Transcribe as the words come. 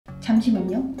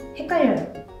잠시만요.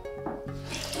 헷갈려요.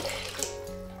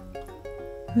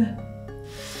 왜?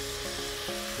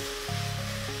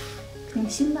 그냥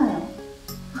신나요.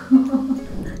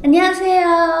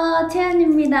 안녕하세요,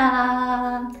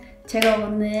 채연입니다. 제가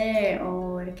오늘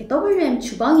이렇게 WM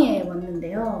주방에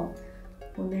왔는데요.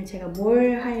 오늘 제가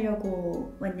뭘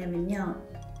하려고 왔냐면요.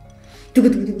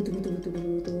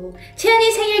 두구두구두구두구두구두구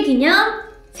채연이 생일 기념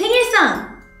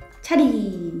생일상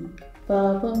차리기.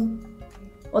 빠밤.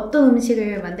 어떤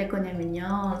음식을 만들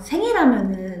거냐면요.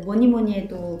 생일하면은 뭐니뭐니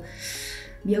해도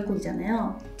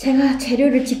미역국이잖아요. 제가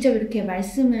재료를 직접 이렇게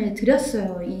말씀을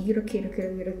드렸어요. 이렇게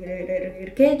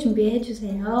준비해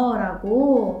주세요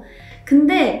라고.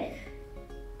 근데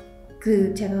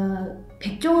제가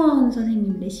백종원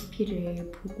선생님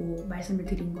레시피를 보고 말씀을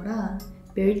드린 거라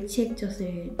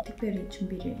멸치액젓을 특별히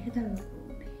준비를 해달라고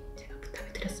제가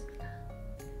부탁을 드렸습니다.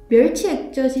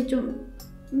 멸치액젓이 좀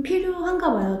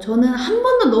필요한가 봐요. 저는 한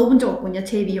번도 넣어본 적 없거든요,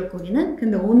 제 미역국에는.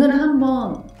 근데 오늘은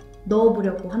한번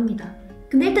넣어보려고 합니다.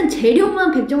 근데 일단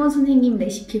재료만 백종원 선생님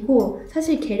레시피고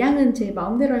사실 계량은 제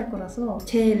마음대로 할 거라서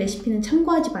제 레시피는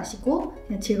참고하지 마시고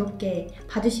그냥 즐겁게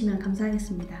봐주시면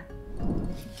감사하겠습니다.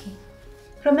 이렇게.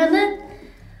 그러면은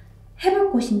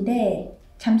해볼 곳인데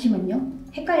잠시만요.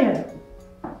 헷갈려요.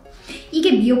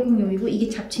 이게 미역국용이고 이게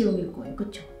잡채용일 거예요.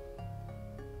 그쵸?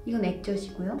 이건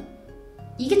액젓이고요.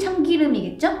 이게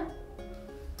참기름이겠죠?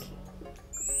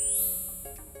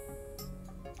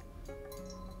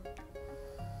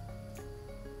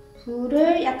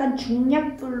 불을 약간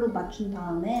중약불로 맞춘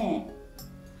다음에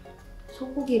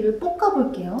소고기를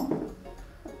볶아볼게요.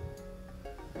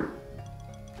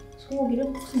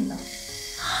 소고기를 볶습니다.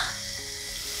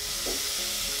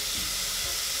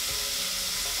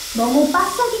 너무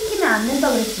바싹 익히면 안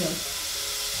된다고 했어요.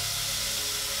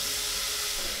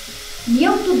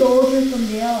 미역도 넣어줄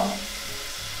건데요.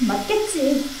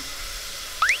 맞겠지?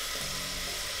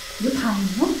 이거 다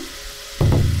아니에요?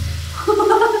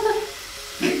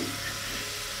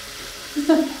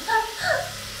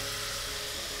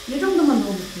 이 정도만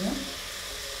넣어볼게요.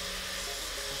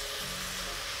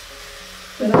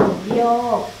 여러분,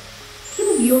 미역,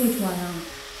 피부 미용이 좋아요.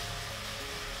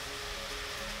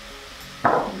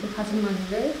 그리고 다진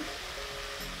마늘을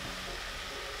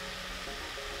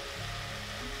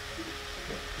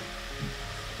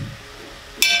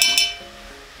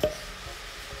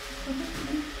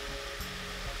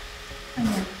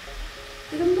아니야,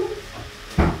 이 정도?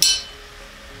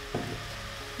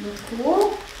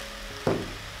 넣고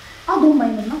너무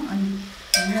많이 넣나?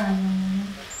 아니야.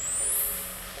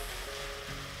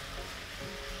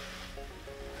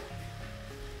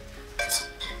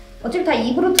 어차피 다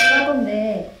입으로 들어갈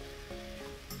건데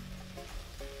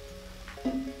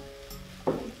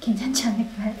괜찮지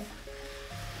않을까요?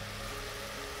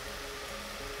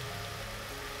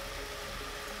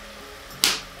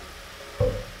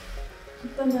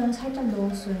 햇볕면 살짝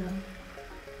넣었어요.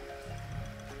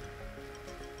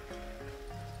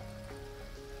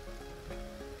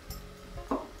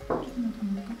 조금만 더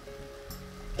넣을까?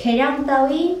 계량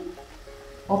따위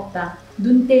없다.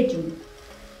 눈대중.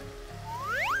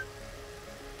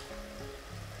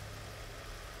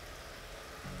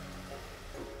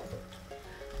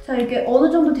 자, 이렇게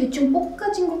어느 정도 대충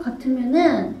볶아진 것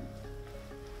같으면은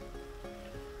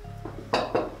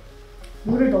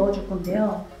물을 넣어줄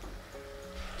건데요.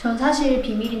 전 사실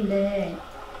비밀인데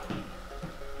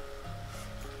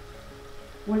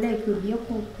원래 그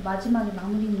미역국 마지막에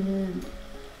마무리는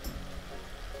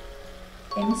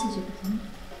MSG거든요.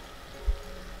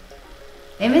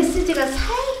 MSG가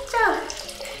살짝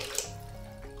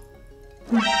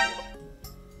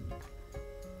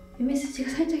MSG가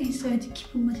살짝 있어야지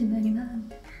기본 맛이 나긴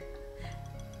하는데.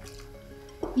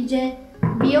 이제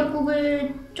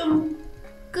미역국을 좀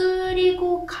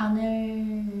끓이고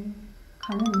간을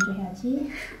먼저 해야지.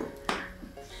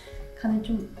 간을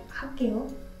좀 할게요.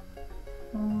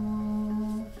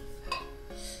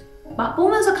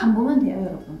 맛보면서 간 보면 돼요,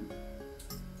 여러분.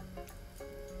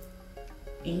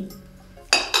 에이.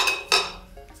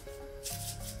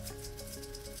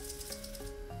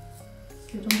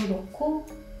 이 정도 넣고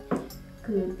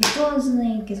백종원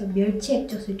선생님께서 멸치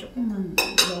액젓을 조금만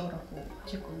넣으라고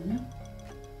하셨거든요.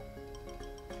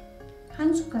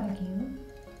 한 숟가락이에요.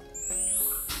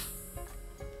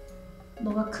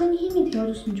 너가 큰 힘이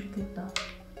되어줬으면 좋겠다.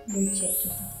 멸치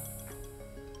액젓을.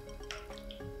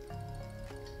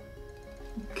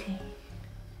 오케이.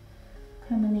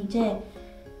 그러면 이제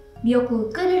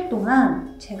미역국을 끓일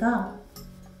동안 제가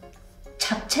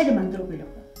잡채를 만들어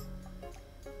보려고요.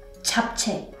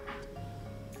 잡채.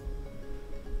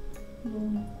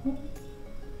 넣어놓고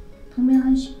보면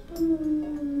한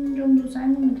 10분 정도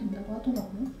삶으면 된다고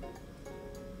하더라고요.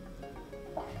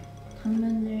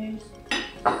 당면을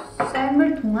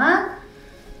삶을 동안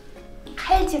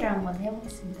칼질을 한번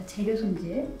해보겠습니다. 재료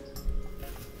손질.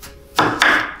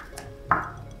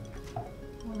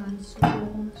 이건 안 쓰고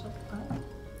이거만 써볼까요?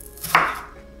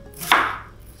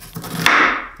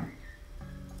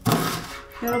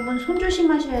 여러분 손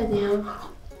조심하셔야 돼요.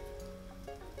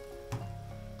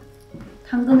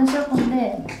 당근을 썰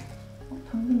건데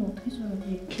당근을 어떻게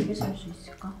썰어야지 길게 썰 수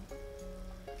있을까?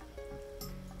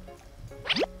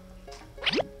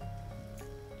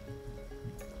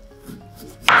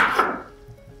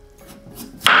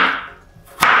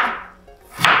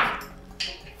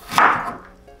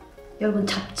 여러분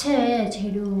잡채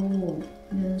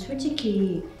재료는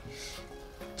솔직히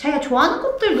자기가 좋아하는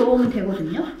것들 넣으면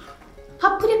되거든요.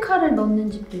 파프리카를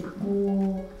넣는 집도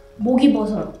있고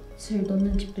목이버섯을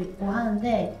넣는 집도 있고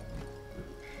하는데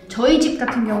저희 집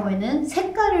같은 경우에는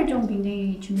색깔을 좀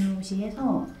굉장히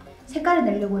중요시해서 색깔을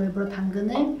내려고 일부러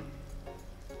당근을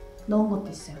넣은 것도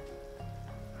있어요.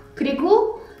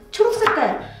 그리고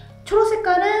초록색깔!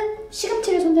 초록색깔은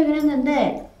시금치를 선택을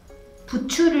했는데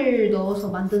부추를 넣어서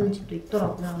만드는 집도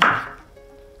있더라고요.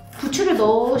 부추를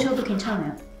넣으셔도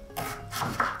괜찮아요.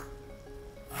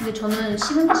 근데 저는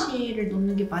시금치를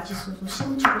넣는 게 맛있어서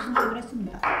시금치를 선택을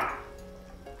했습니다.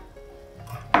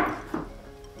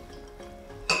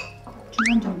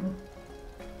 중간 정도.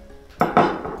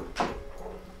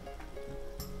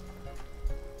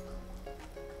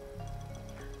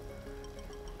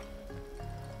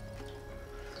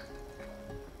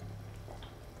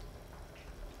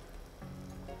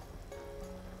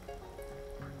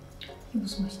 이게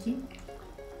무슨 맛이지?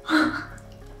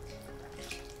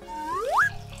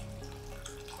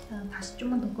 자, 다시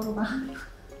좀만 더 끓여봐.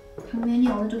 당면이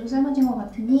어느 정도 삶아진 것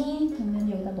같으니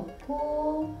당면을 여기다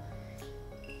넣고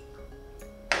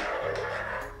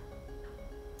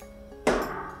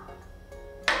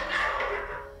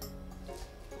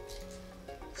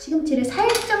시금치를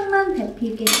살짝만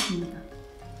데피겠습니다.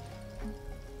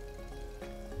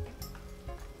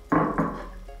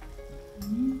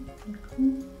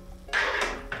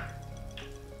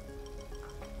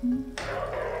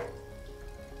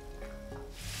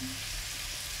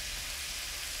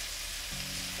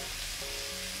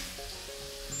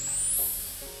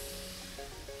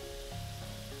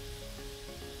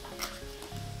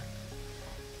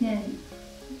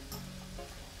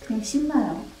 그냥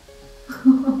신나요.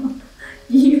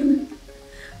 이유는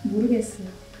모르겠어요.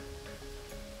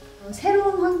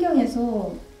 새로운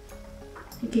환경에서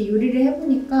이렇게 요리를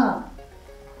해보니까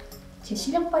제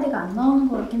실력 발휘가 안 나오는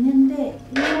것 같긴 한데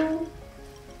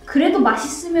그래도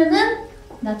맛있으면은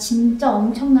나 진짜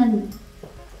엄청난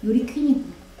요리 퀸이고.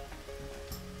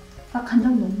 나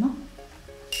간장 넣었나?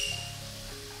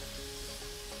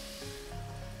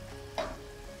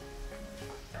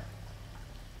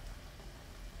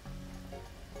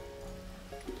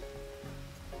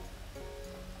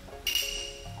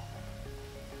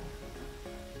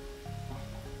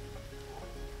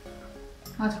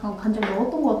 아 잠깐 간장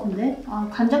넣었던 것 같은데? 아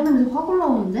간장 냄새 확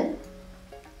올라오는데?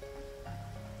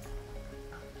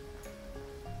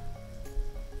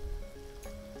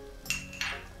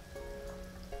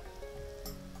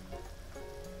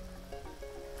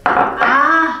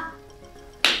 아!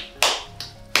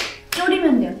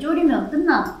 졸이면 돼요. 졸이면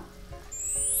끝나.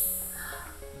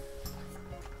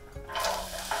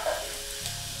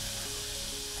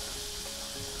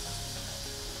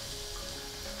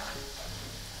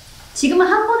 지금은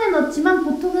한 번에 넣지만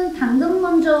보통은 당근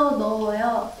먼저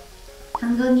넣어요.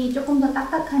 당근이 조금 더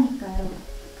딱딱하니까요.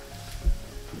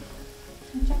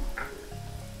 살짝.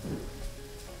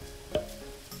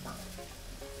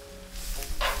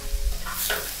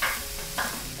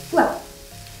 우와!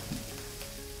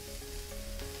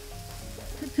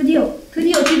 드디어!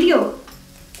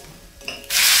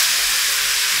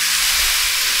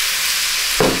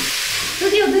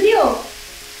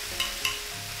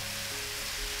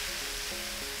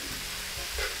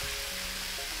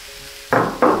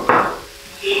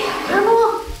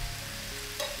 여보!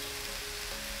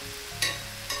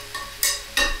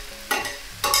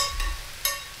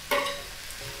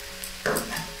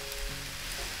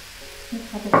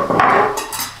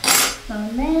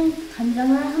 그다음에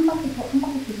간장을 한 바퀴 더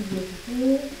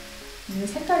돌려주고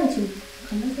색깔이 지금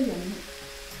간장색이 없네.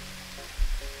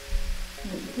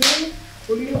 그리고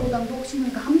올리고당도 혹시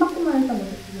모르니까 한 바퀴만 일단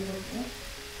먼저 돌려볼게요.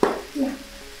 이야.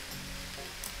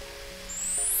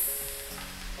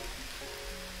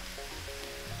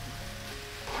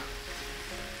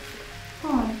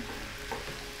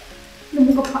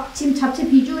 근데 뭔가 지금 잡채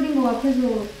비주얼인 것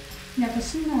같아서 약간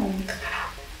신나요.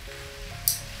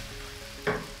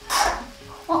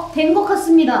 된 것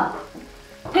같습니다.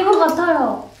 된 것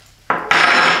같아요.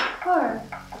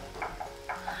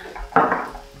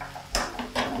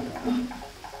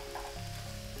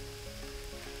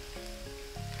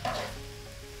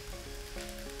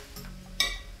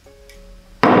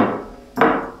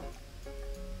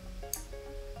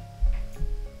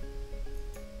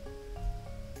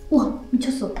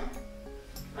 미쳤어.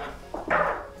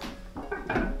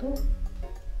 또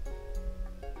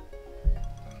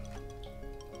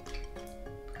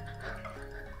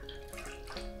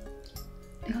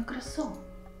내가 끓였어.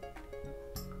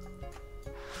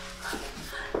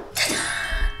 짜잔!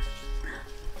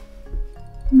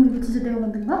 어머, 이거 진짜 내가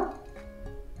만든 거야?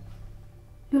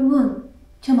 여러분,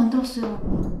 제가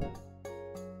만들었어요.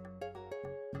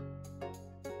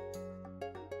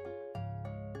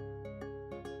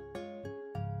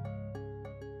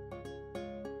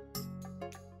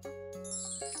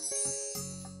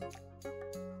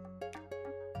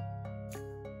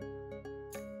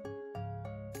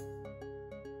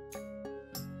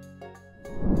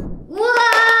 우와!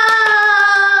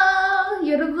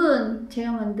 여러분,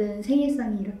 제가 만든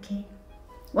생일상이 이렇게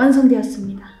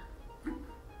완성되었습니다.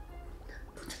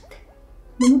 뿌듯해.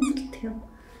 너무 뿌듯해요.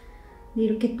 근데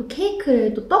이렇게 또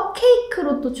케이크를 또 떡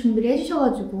케이크로 또 준비를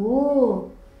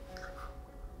해주셔가지고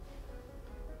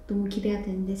너무 기대가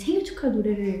되는데 생일 축하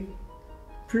노래를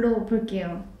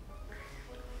불러볼게요.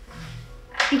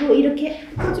 이거 이렇게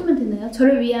펴주면 되나요?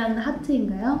 저를 위한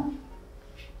하트인가요?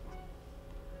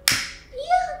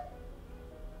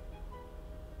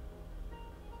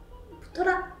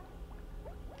 붙어라!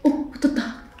 오! 붙었다!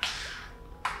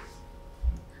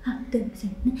 하나, 둘,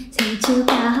 셋, 넷. 생일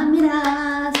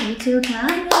축하합니다. 생일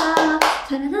축하합니다.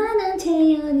 사랑하는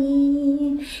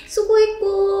채연이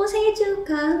수고했고 생일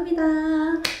축하합니다.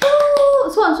 오!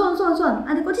 소원, 소원, 소원, 소원.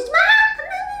 안돼, 꽂히지 마!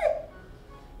 안돼!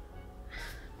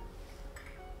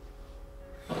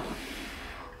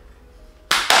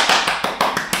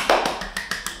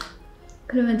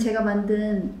 그러면 제가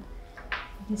만든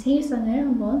생일상을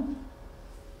한번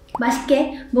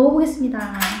맛있게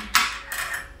먹어보겠습니다.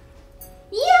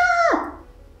 이야!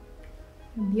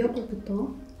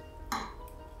 미역국부터.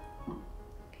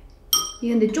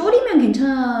 이게 근데 졸이면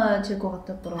괜찮아질 것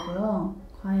같았더라고요.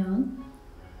 과연?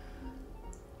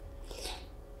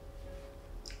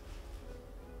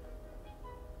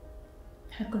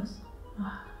 잘 끓였어.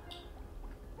 와.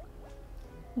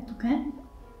 어떡해?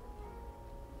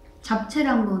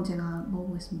 잡채를 한번 제가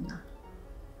먹어보겠습니다.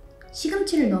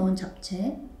 시금치를 넣은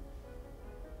잡채.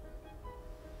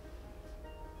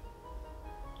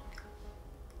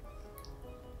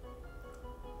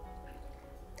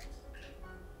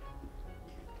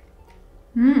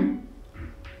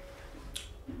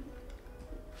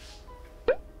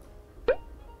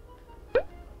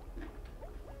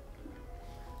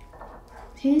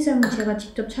 생일상은 제가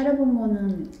직접 차려본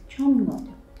거는 처음인 것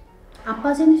같아요.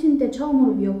 아빠 생신 때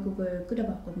처음으로 미역국을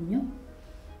끓여봤거든요.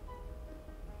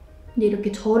 근데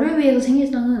이렇게 저를 위해서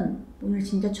생일상은 오늘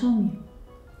진짜 처음이에요.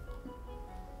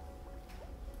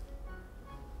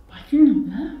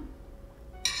 맛있는데?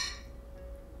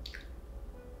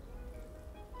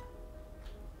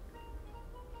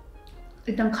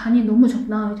 일단 간이 너무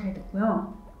적당하게 잘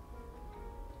됐고요.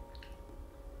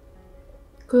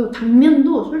 그리고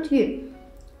당면도 솔직히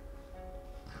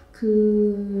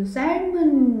그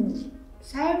삶은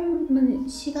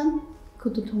시간?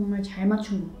 그것도 정말 잘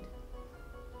맞춘 것 같아요.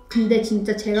 근데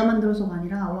진짜 제가 만들어서가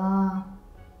아니라 와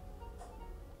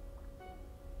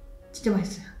진짜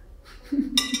맛있어요.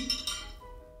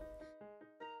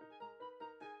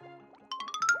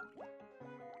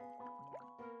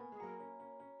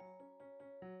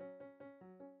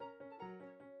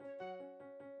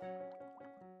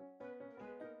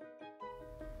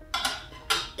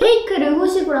 케이크를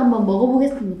후식으로 한번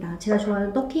먹어보겠습니다. 제가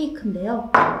좋아하는 떡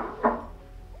케이크인데요.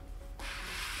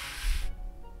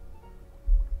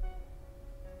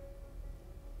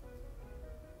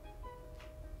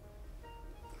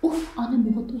 안에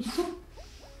뭐가 또 있어?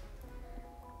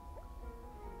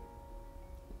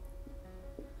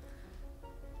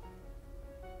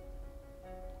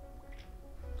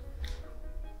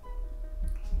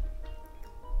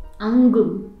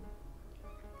 앙금.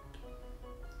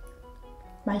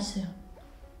 맛있어요.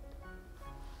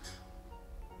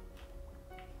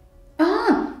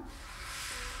 아!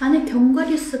 안에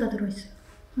견과류스가 들어있어요.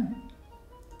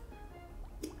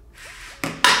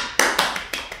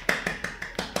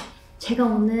 제가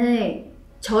오늘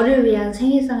저를 위한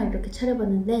생일상을 이렇게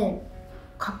차려봤는데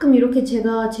가끔 이렇게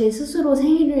제가 제 스스로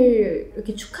생일을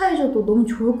이렇게 축하해줘도 너무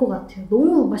좋을 것 같아요.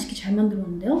 너무 맛있게 잘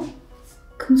만들었는데요?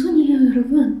 금손이에요,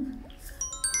 여러분.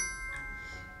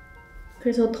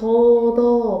 그래서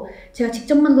더 제가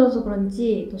직접 만들어서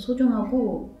그런지 더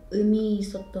소중하고 의미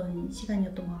있었던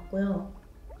시간이었던 것 같고요.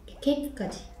 이렇게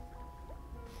케이크까지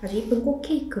아주 예쁜 꽃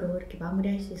케이크로 이렇게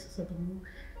마무리할 수 있어서 너무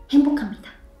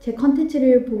행복합니다. 제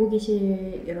컨텐츠를 보고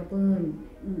계실 여러분,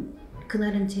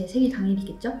 그날은 제 생일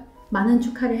당일이겠죠? 많은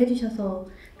축하를 해주셔서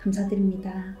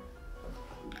감사드립니다.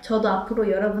 저도 앞으로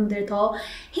여러분들 더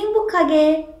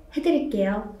행복하게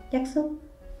해드릴게요. 약속.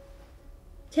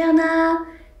 채연아,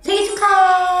 생일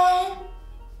축하해.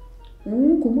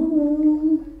 오,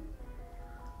 고마워.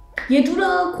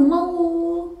 얘들아, 고마워.